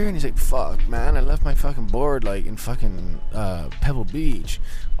wet later? And he's like, fuck, man, I left my fucking board like in fucking Pebble Beach.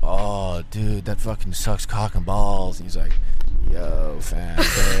 Oh, dude, that fucking sucks cock and balls. And he's like, yo, fam,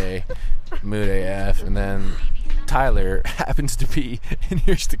 hey, mood AF. And then Tyler happens to be, and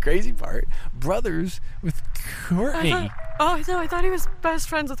here's the crazy part, brothers with Courtney. I thought he was best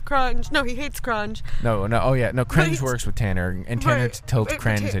friends with Crunch. No, he hates Crunch. No, Cringe works with Tanner, and Tanner told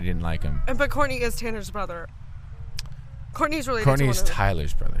Cringe that he didn't like him. But Courtney is Tanner's brother. Courtney's related Courtney to is one of them.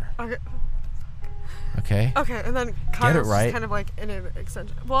 Tyler's brother. Okay. Okay? And then Kyle's right. kind of like in an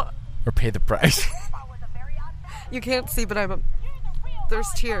extension. Well, Or pay the price. you can't see, but there's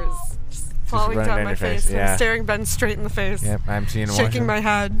tears just falling running down down my your face. face, And yeah. I'm staring Ben straight in the face. Yep, I'm seeing him Shaking watching, my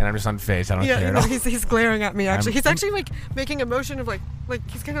head. and I'm just on face. I don't Yeah, care at no, all. he's glaring at me. Actually, he's I'm- actually like making a motion of like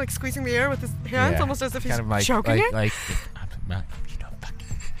he's kind of like squeezing the air with his hands, Yeah. almost as if he's kind of like, choking it. Like,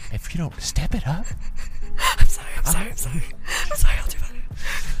 if you don't step it up. I'm sorry. I'll do better.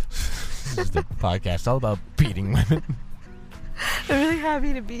 This is the podcast all about beating women. I'm really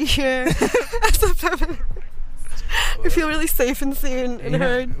happy to be here as a feminist. I feel really safe and seen and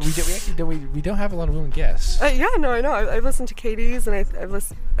heard. We don't have a lot of women guests. Yeah, no, I know. I've listened to Katie's, and I've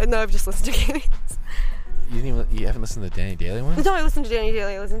listened. No, I've just listened to Katie's. You haven't listened to the Danny Daly one? No, I listened to Danny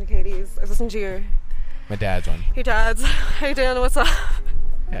Daly. I listened to Katie's. I listened to My dad's one. your dad's. Hey, Dan, what's up?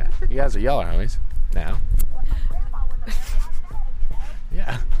 Yeah, y'all are homies now.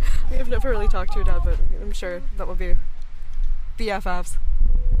 Yeah. I've never really talked to your dad, but I'm sure that will be BFFs.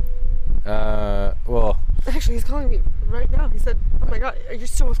 Well. Actually, he's calling me right now. He said, "Oh my God, are you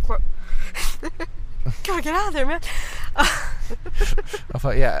still with Chloe?" Gotta get out of there, man.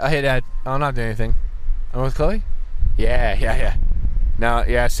 Yeah. Hey, Dad. I'm not doing anything. I'm with Chloe? Yeah. No,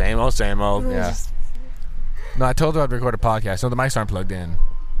 yeah, same old. Yeah. No, I told her I'd record a podcast. No, the mics aren't plugged in.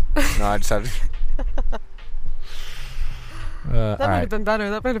 No, I just had to. That might have been better.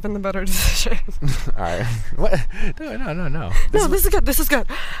 That might have been the better decision. All right. What? No. No, this is good.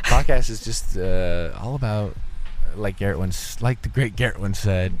 Podcast is just all about, like the great Garrett once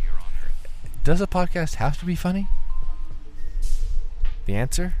said, does a podcast have to be funny? The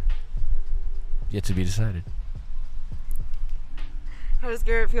answer? Yet to be decided. How does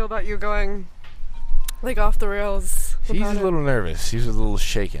Garrett feel about you going, like, off the rails? He's about a it? little nervous. He's a little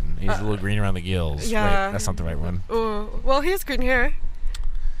shaken. He's a little green around the gills. yeah. Wait, that's not the right one. Well, he has green hair.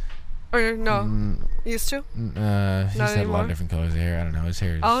 Or no, used to. He's Not had a lot anymore? of different colors of hair. I don't know. His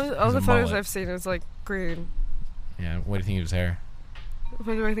hair is All is the a photos mullet. I've seen is like green. Yeah, what do you think of his hair? What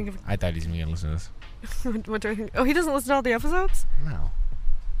do I think of? I thought he's going to listen to this. What do I think? Oh, he doesn't listen to all the episodes. No.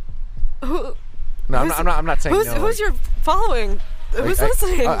 Who? No, Who's- I'm not saying Who's no. who's your following? Who's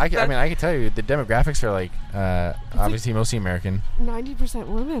listening? I can tell you the demographics are like obviously mostly American. 90%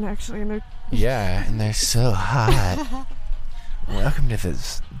 women actually, and they're Yeah, and they're so hot. Welcome to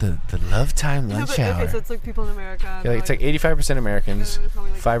the Love Time No, lunch but, hour. okay, so it's like people in America. Yeah, it's like 85% Americans, Yeah,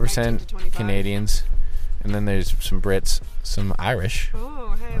 probably like 19 to 5% 25. Canadians, and then there's some Brits, some Irish.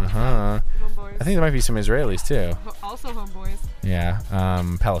 Oh, hey. Uh-huh. Homeboys. I think there might be some Israelis too. Also homeboys. Yeah.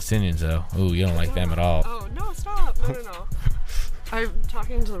 Palestinians though. Ooh, you don't like them at all. Oh, no, stop. No. I'm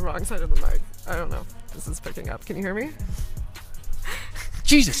talking to the wrong side of the mic. I don't know. This is picking up. Can you hear me?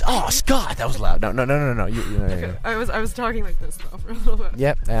 Jesus! Oh, Scott, that was loud. No. Okay. I was talking like this though for a little bit.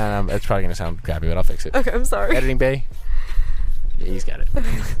 Yep, and it's probably gonna sound crappy, but I'll fix it. Okay, I'm sorry. Editing bay. Yeah, he's got it.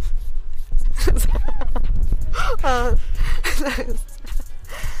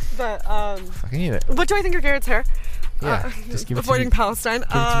 But Fucking need it. what do I think of Garrett's hair? Yeah, just give it to avoiding me. Palestine. Give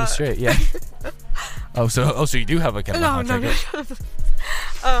it to me straight. Yeah. so you do have a kind of a hot ticket.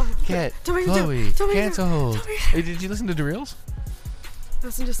 Get Chloe. Cancel. Hey, did you listen to the reels? I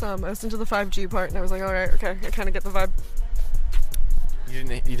listened to some. I listened to the 5G part, and I was like, all right, okay, I kind of get the vibe. You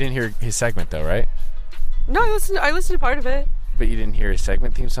didn't hear his segment though, right? No, I listened to part of it. But you didn't hear his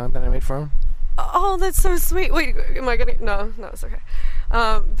segment theme song that I made for him? Oh, that's so sweet. Wait, am I getting? No, it's okay.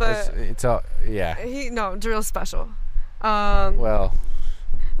 But It's all, yeah. Drill's special. Well,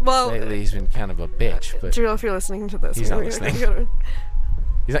 Well, lately he's been kind of a bitch, but Drill, if you're listening to this, He's not listening.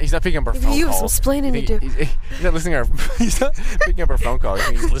 He's not picking up our phone You have call. some explaining to do. He's not listening to our. He's not picking up our phone call.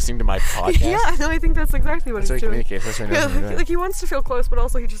 He's listening to my podcast. Yeah, no, I think that's exactly what That's how he's he doing. communicates. That's what he knows what we're doing. Like he wants to feel close, but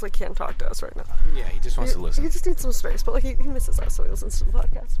also he just like can't talk to us right now. Yeah, he just wants to listen. He just needs some space, but like he misses us, so he listens to the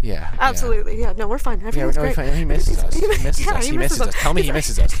podcast. Yeah. Absolutely. Yeah. No, we're fine. Yeah, Everything's no, great. fine. He misses us. He misses Yeah, us. He misses us. Tell me he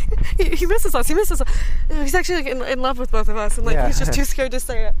misses us. He misses us. He misses us. He's actually like in love with both of us, and like Yeah. he's just too scared to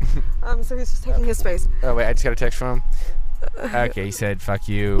say it. So he's just taking his space. Oh wait, I just got a text from him. Okay, he said, "Fuck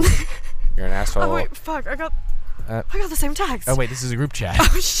you. You're an asshole." Oh wait, fuck! I got the same text. Oh wait, this is a group chat.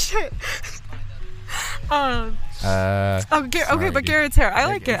 Oh shit. Okay, but Garrett's hair. I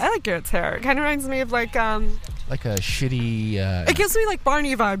like Garrett's hair. It kind of reminds me of like like a shitty. It gives me like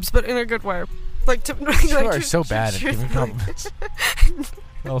Barney vibes, but in a good way. Like You are so bad at giving compliments.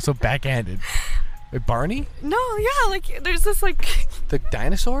 Also backhanded. Wait, Barney? No, yeah, like there's this like The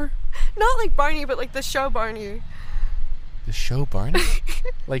dinosaur? not like Barney, but like the show Barney. The show Barney?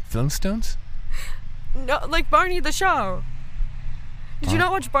 Like Flintstones? No, like Barney the show. Did you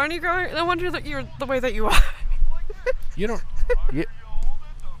not watch Barney growing? No wonder that you're the way that you are. You don't.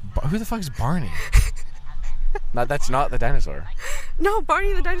 Who the fuck is Barney? No, that's not the dinosaur. No,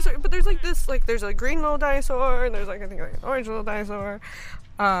 Barney the dinosaur. But there's like this, like there's a green little dinosaur, and there's like I think like an orange little dinosaur.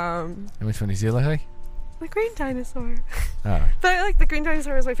 And which one does he look like? The green dinosaur. Oh. But I like the green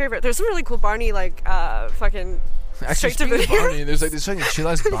dinosaur is my favorite. There's some really cool Barney like fucking Actually, straight to speaking of video. Barney, there's like this fucking chill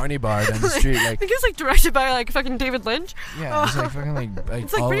ass Barney bar down the street. I Like, think it's like directed by like fucking David Lynch. yeah, it's like fucking like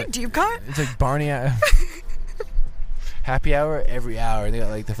It's like all pretty deep cut. It's like Barney happy hour every hour. They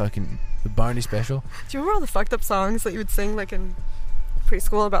got like the Barney special. Do you remember all the fucked up songs that you would sing like in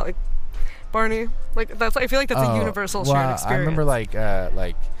preschool about like Barney? Like that's I feel like that's a universal shared experience. I remember like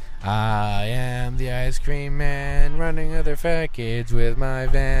I am the ice cream man running other fat kids with my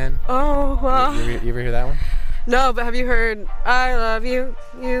van. Oh wow. You ever hear that one? No, but have you heard I love you,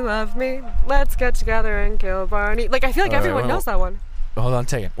 you love me, let's get together and kill Barney? Like I feel like everyone knows that one. Hold on,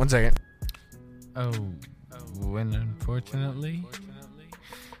 one second. Oh, when unfortunately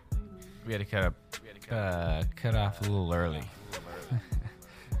we had to cut off a little early.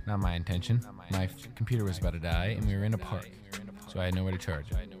 Not my intention. My computer was about to die, and we were in a park, so I had nowhere to charge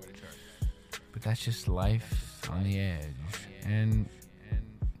it. But that's just life on the edge, and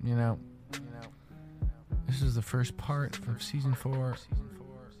you know, this is the first part of season 4,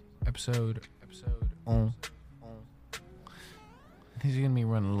 episode on. Things are gonna be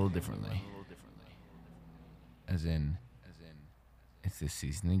run a little differently. As in, it's this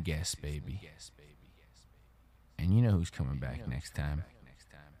season of guests, baby. And you know who's coming back next time.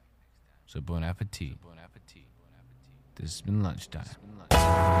 So bon appetit. This has been lunchtime.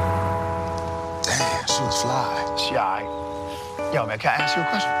 Damn, she was fly. She alright. Yo, man, can I ask you a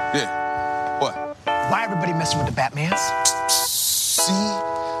question? Yeah. What? Why everybody messing with the Batmans? See?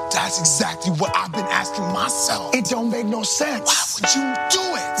 That's exactly what I've been asking myself. It don't make no sense. Why would you do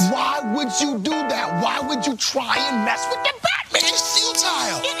it? Why would you do that? Why would you try and mess with the Batman? It's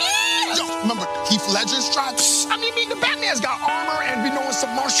futile. It is. Yo, remember Heath Ledger's tried? I mean, the Batman's got armor and be knowing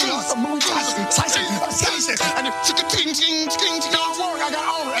some martial arts, some Muay Thai, and then ting. Don't worry, I got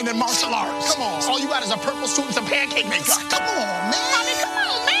armor and then martial arts. Come on. All you got is a purple suit and some pancake makeup. Come on, man. I mean, come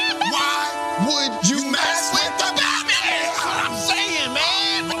on, man. Why would you mess with the Batman? That's what I'm saying,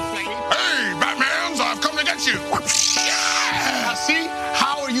 man. Hey, Batmans, I've come to get you. Now, see?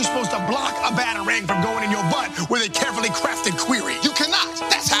 How are you supposed to block a batarang from going in your butt with a carefully crafted query. You cannot.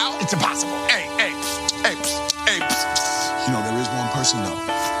 That's how. It's impossible. Hey. You know, there is one person, though.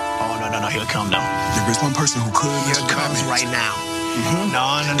 Oh, no, here it comes, no. There is one person who could. Here it comes right now. Mm-hmm.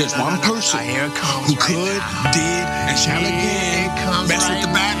 No. There's one person Here it comes who could, did, and shall again mess with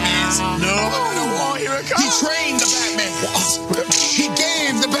the Batmans. No. Here it comes. He trained the Batmans. He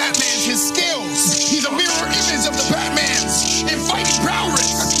gave the Batmans his skills. He's a mirror image of the Batmans in fighting prowess.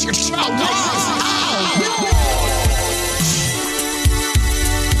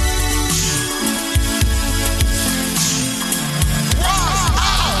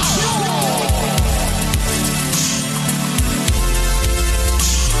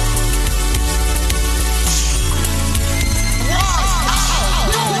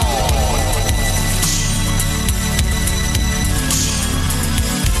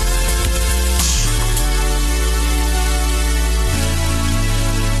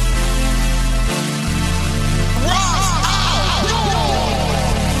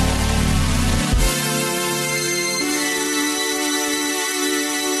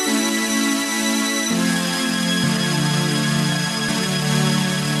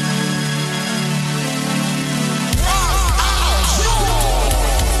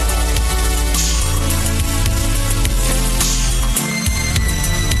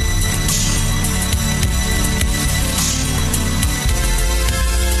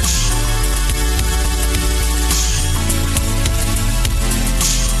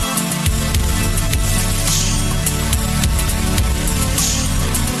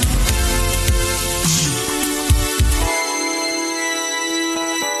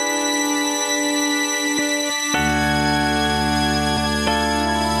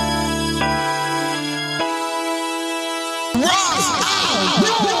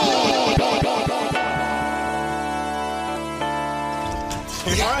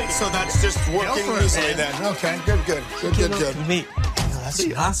 So that's just working easily then. Okay, good. Me.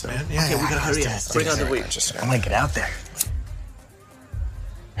 That's awesome, man. Yeah, okay, we gotta hurry up. Bring on the weed. I'm gonna get out there.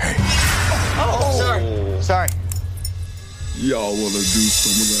 Hey. Oh, sorry. Y'all wanna do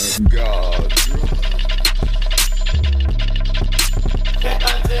some of that God?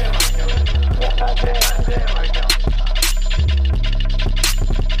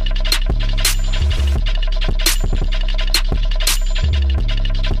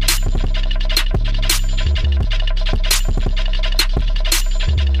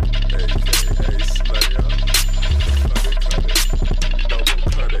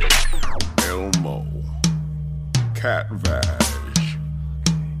 Cat Vag,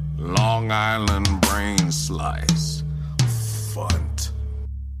 Long Island brain slice, Funt.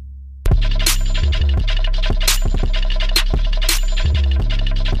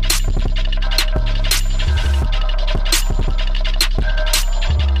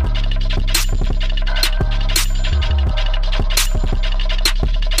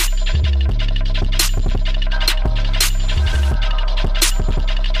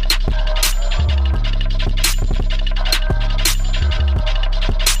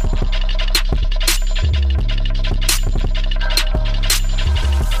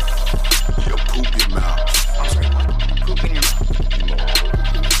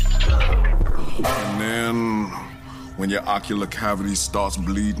 When your ocular cavity starts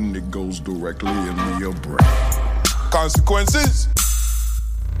bleeding, it goes directly into your brain. Consequences?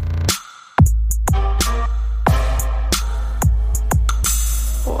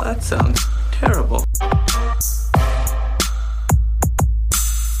 Oh, that sounds terrible.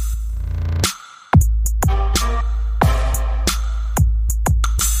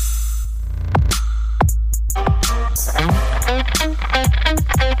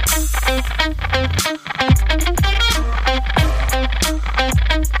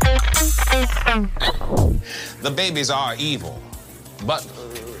 The babies are evil, but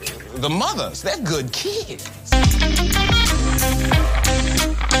the mothers, they're good kids.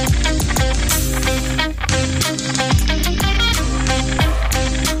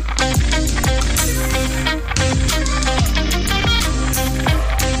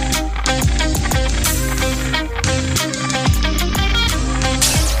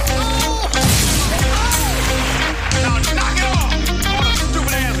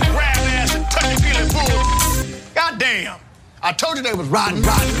 I told you they was riding.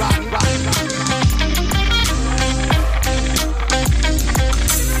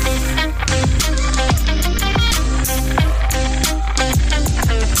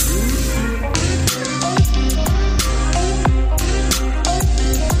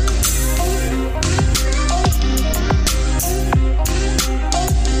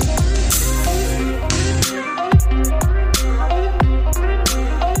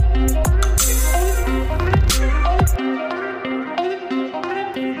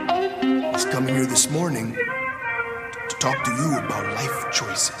 talk to you about life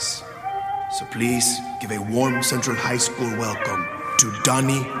choices. So please give a warm Central High School welcome to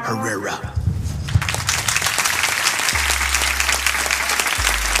Donnie Herrera.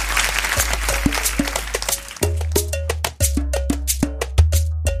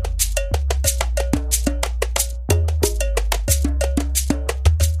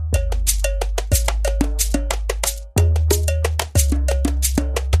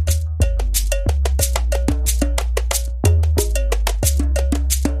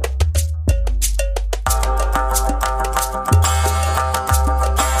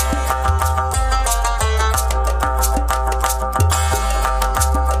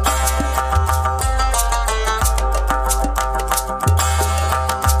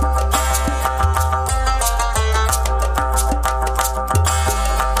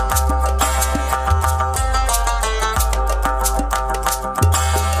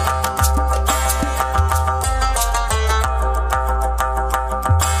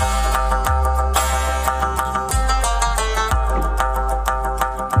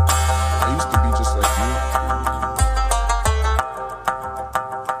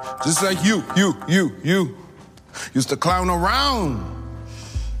 Just like you used to clown around,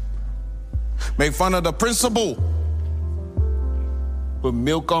 make fun of the principal, put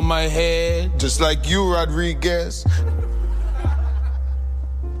milk on my head, just like you, Rodriguez.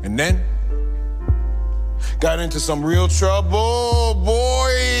 And then got into some real trouble,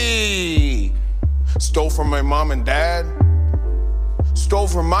 boy. Stole from my mom and dad, stole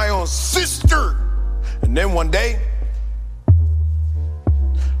from my own sister. And then one day,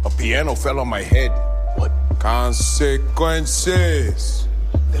 a piano fell on my head. What? Consequences.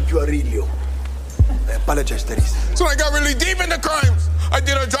 Thank you, Aurelio. I apologize, Teresa. So I got really deep in the crimes. I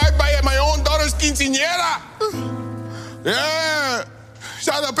did a drive-by at my own daughter's quinceañera. Yeah.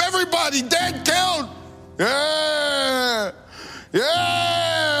 Shot up everybody, dead, killed. Yeah.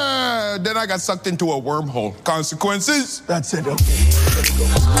 Yeah. Then I got sucked into a wormhole. Consequences. That's it, okay. Let's go.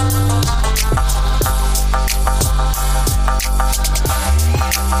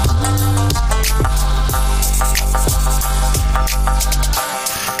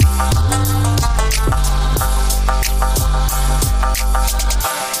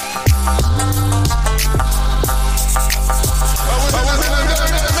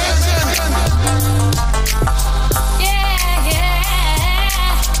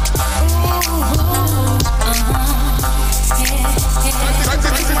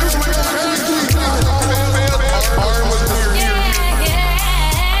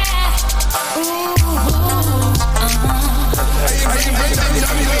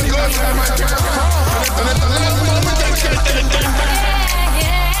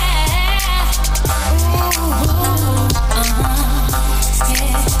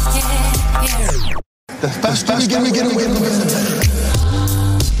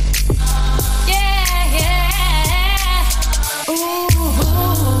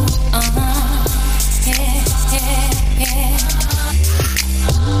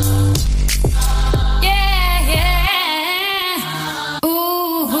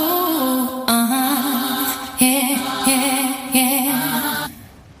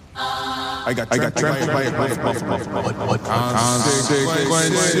 I got trampled by a what?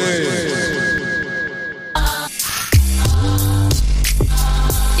 Consequences.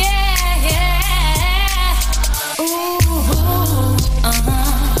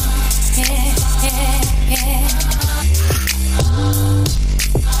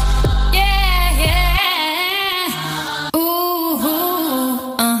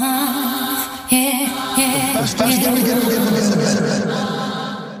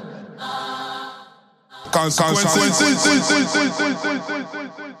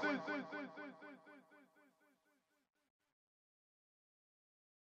 Consequences.